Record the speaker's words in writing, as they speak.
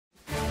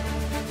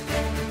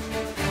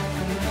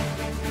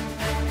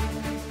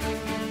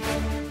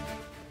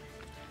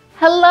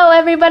Hello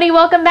everybody,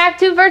 welcome back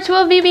to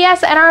Virtual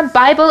VBS and our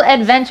Bible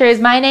Adventures.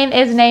 My name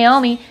is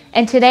Naomi,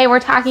 and today we're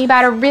talking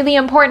about a really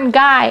important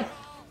guy,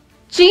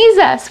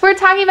 Jesus. We're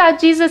talking about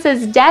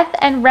Jesus' death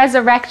and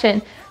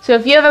resurrection. So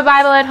if you have a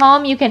Bible at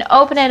home, you can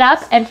open it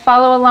up and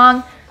follow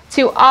along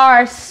to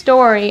our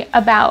story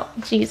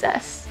about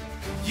Jesus.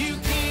 You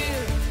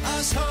give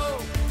us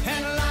hope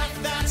and a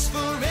life that's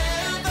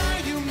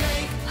forever. You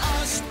make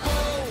us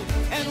bold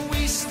and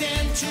we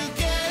stand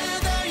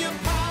together. Your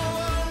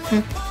power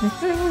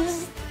will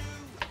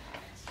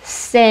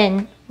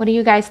Sin. What do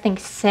you guys think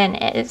sin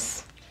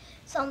is?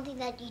 Something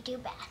that you do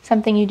bad.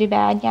 Something you do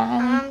bad,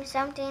 yeah?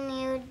 Something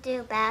you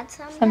do bad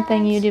sometimes.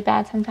 Something you do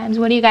bad sometimes.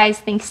 What do you guys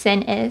think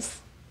sin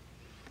is?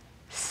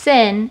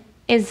 Sin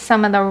is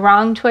some of the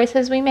wrong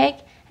choices we make,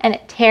 and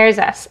it tears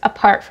us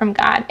apart from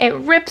God. It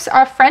rips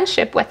our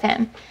friendship with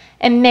Him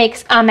and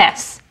makes a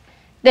mess.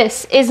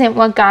 This isn't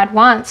what God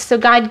wants, so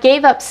God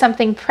gave up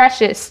something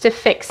precious to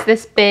fix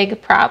this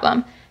big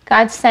problem.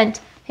 God sent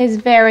His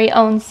very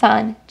own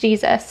Son,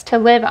 Jesus, to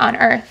live on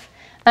earth.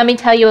 Let me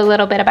tell you a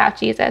little bit about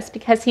Jesus,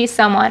 because He's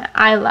someone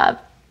I love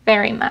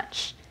very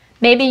much.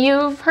 Maybe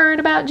you've heard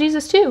about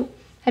Jesus too.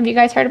 Have you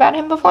guys heard about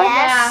Him before?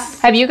 Yes.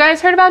 Have you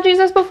guys heard about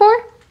Jesus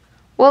before?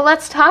 Well,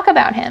 let's talk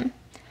about Him.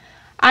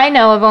 I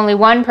know of only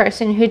one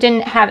person who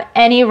didn't have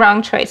any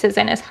wrong choices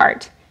in his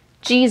heart.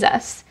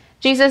 Jesus.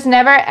 Jesus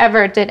never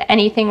ever did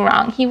anything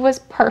wrong. He was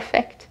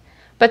perfect.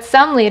 But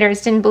some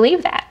leaders didn't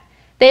believe that.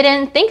 They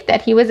didn't think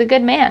that He was a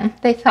good man.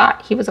 They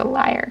thought He was a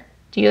liar.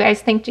 Do you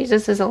guys think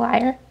Jesus is a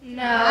liar?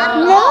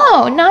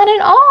 No, not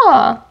at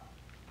all.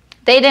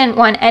 They didn't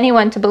want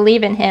anyone to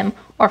believe in Him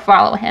or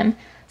follow Him,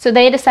 so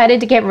they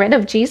decided to get rid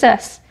of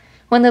Jesus.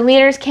 When the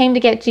leaders came to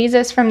get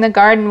Jesus from the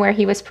garden where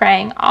He was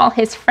praying, all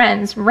His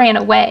friends ran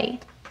away.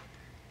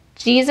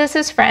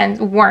 Jesus' friends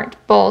weren't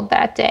bold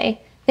that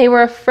day. They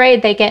were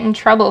afraid they'd get in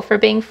trouble for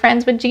being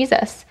friends with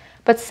Jesus,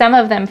 but some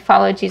of them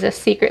followed Jesus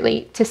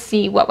secretly to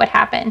see what would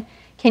happen.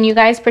 Can you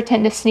guys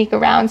pretend to sneak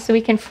around so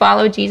we can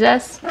follow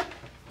Jesus?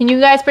 Can you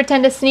guys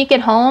pretend to sneak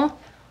at home?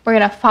 We're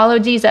going to follow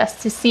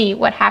Jesus to see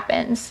what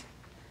happens.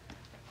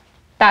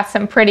 That's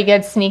some pretty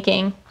good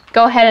sneaking.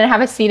 Go ahead and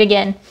have a seat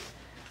again.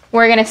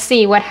 We're going to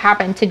see what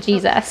happened to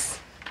Jesus.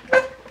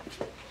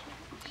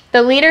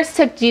 The leaders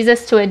took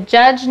Jesus to a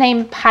judge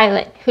named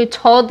Pilate, who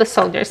told the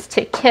soldiers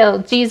to kill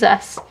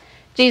Jesus.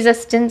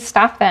 Jesus didn't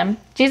stop them.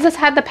 Jesus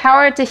had the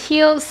power to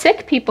heal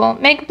sick people,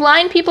 make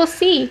blind people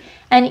see,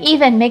 and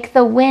even make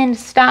the wind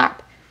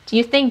stop. Do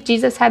you think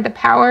Jesus had the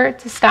power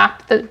to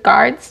stop the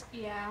guards?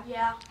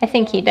 Yeah. I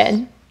think He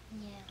did.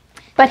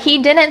 But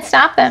He didn't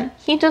stop them.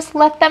 He just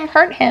let them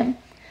hurt Him.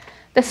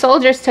 The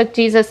soldiers took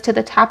Jesus to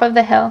the top of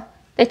the hill.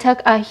 They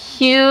took a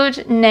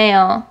huge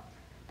nail.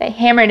 They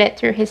hammered it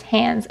through His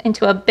hands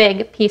into a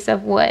big piece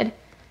of wood.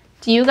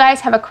 Do you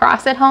guys have a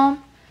cross at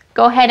home?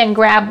 Go ahead and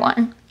grab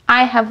one.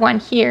 I have one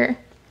here.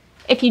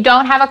 If you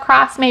don't have a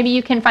cross, maybe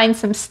you can find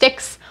some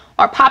sticks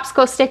or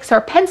popsicle sticks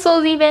or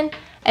pencils even,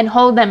 and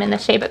hold them in the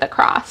shape of the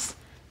cross.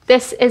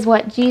 This is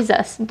what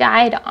Jesus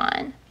died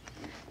on.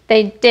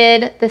 They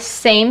did the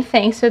same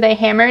thing, so they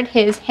hammered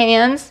His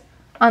hands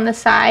on the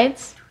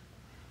sides,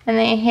 and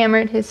they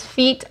hammered His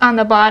feet on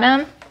the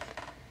bottom.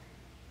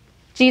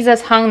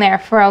 Jesus hung there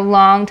for a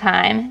long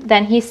time.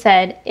 Then He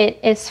said, "It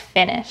is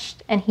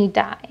finished," and He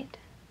died.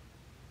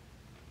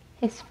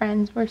 His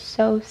friends were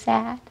so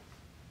sad.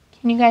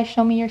 Can you guys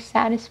show me your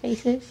saddest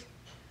faces?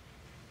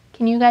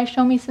 Can you guys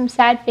show me some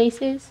sad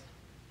faces?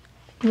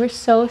 You were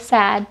so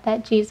sad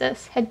that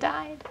Jesus had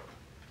died.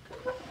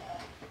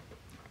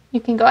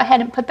 You can go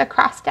ahead and put the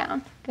cross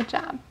down. Good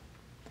job.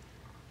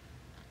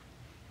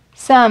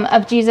 Some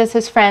of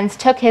Jesus' friends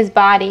took His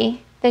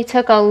body. They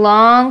took a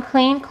long,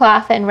 clean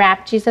cloth and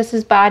wrapped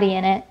Jesus' body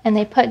in it, and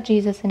they put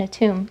Jesus in a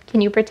tomb.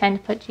 Can you pretend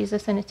to put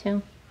Jesus in a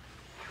tomb?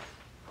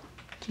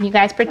 Can you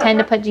guys pretend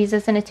to put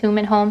Jesus in a tomb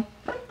at home?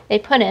 They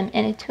put Him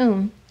in a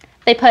tomb.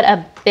 They put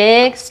a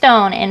big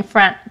stone in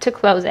front to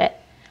close it.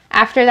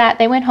 After that,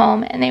 they went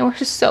home, and they were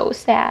so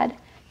sad.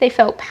 They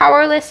felt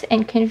powerless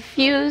and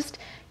confused.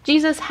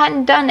 Jesus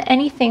hadn't done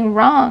anything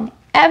wrong,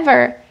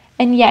 ever,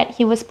 and yet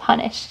He was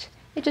punished.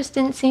 It just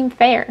didn't seem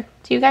fair.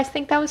 Do you guys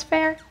think that was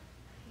fair?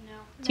 No.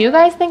 Do you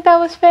guys think that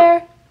was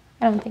fair?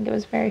 I don't think it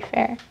was very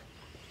fair.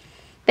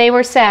 They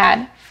were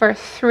sad for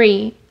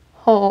 3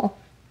 whole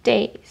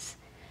days.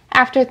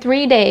 After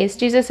 3 days,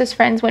 Jesus'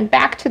 friends went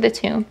back to the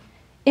tomb.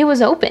 It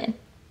was open.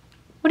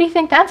 What do you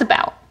think that's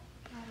about?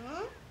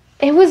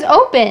 It was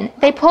open.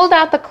 They pulled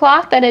out the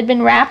cloth that had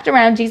been wrapped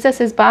around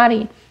Jesus'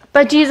 body.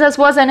 But Jesus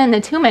wasn't in the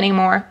tomb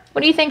anymore.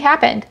 What do you think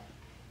happened?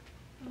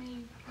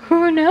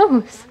 Who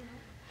knows?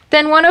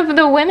 Then one of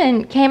the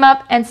women came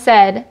up and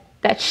said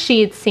that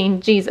she'd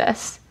seen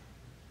Jesus.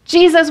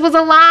 Jesus was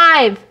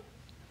alive!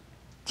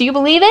 Do you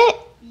believe it?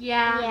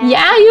 Yeah.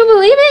 Yeah, you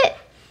believe it?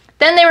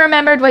 Then they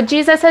remembered what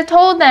Jesus had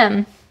told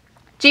them.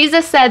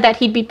 Jesus said that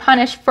He'd be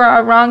punished for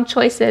our wrong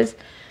choices.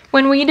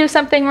 When we do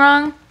something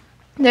wrong,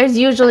 there's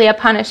usually a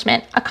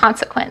punishment, a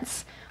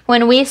consequence.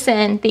 When we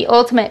sin, the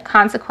ultimate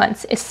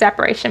consequence is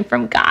separation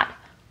from God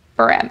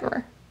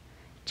forever.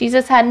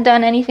 Jesus hadn't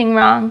done anything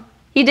wrong.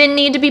 He didn't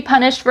need to be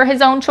punished for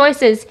his own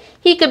choices.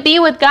 He could be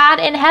with God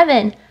in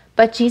heaven.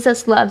 But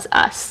Jesus loves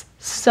us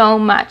so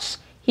much.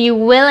 He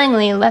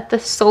willingly let the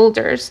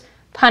soldiers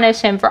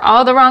punish him for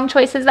all the wrong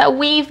choices that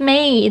we've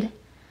made.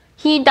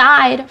 He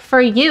died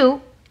for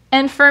you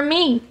and for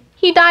me.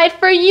 He died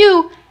for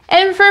you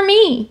and for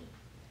me.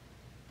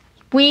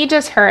 We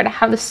just heard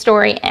how the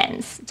story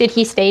ends. Did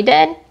he stay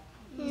dead?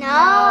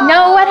 No.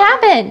 No, what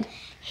happened?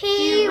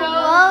 He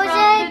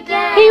rose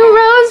again. He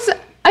rose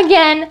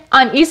again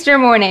on Easter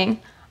morning.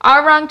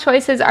 Our wrong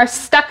choices are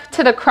stuck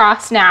to the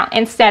cross now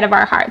instead of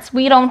our hearts.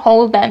 We don't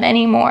hold them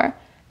anymore.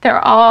 They're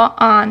all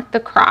on the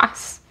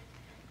cross.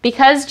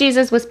 Because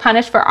Jesus was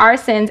punished for our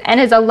sins and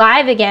is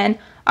alive again,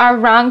 our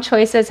wrong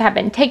choices have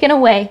been taken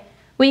away.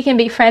 We can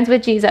be friends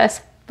with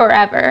Jesus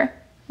forever.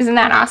 Isn't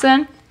that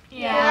awesome?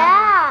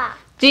 Yeah.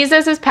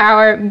 Jesus'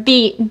 power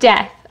beat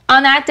death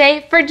on that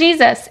day for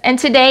Jesus, and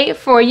today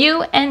for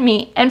you and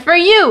me, and for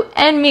you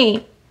and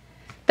me.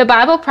 The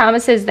Bible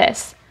promises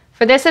this.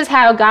 For this is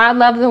how God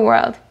loved the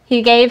world.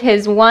 He gave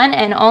his one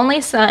and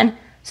only Son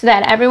so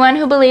that everyone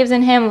who believes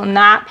in him will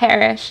not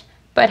perish,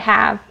 but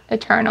have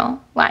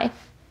eternal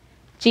life.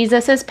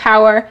 Jesus'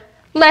 power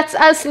lets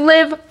us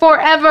live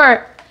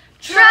forever.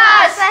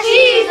 Trust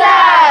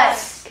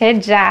Jesus.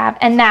 Good job.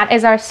 And that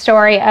is our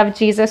story of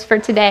Jesus for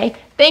today.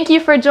 Thank you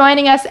for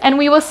joining us, and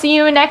we will see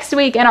you next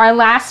week in our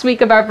last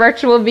week of our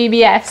virtual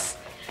VBS.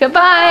 Goodbye.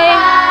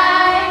 Bye.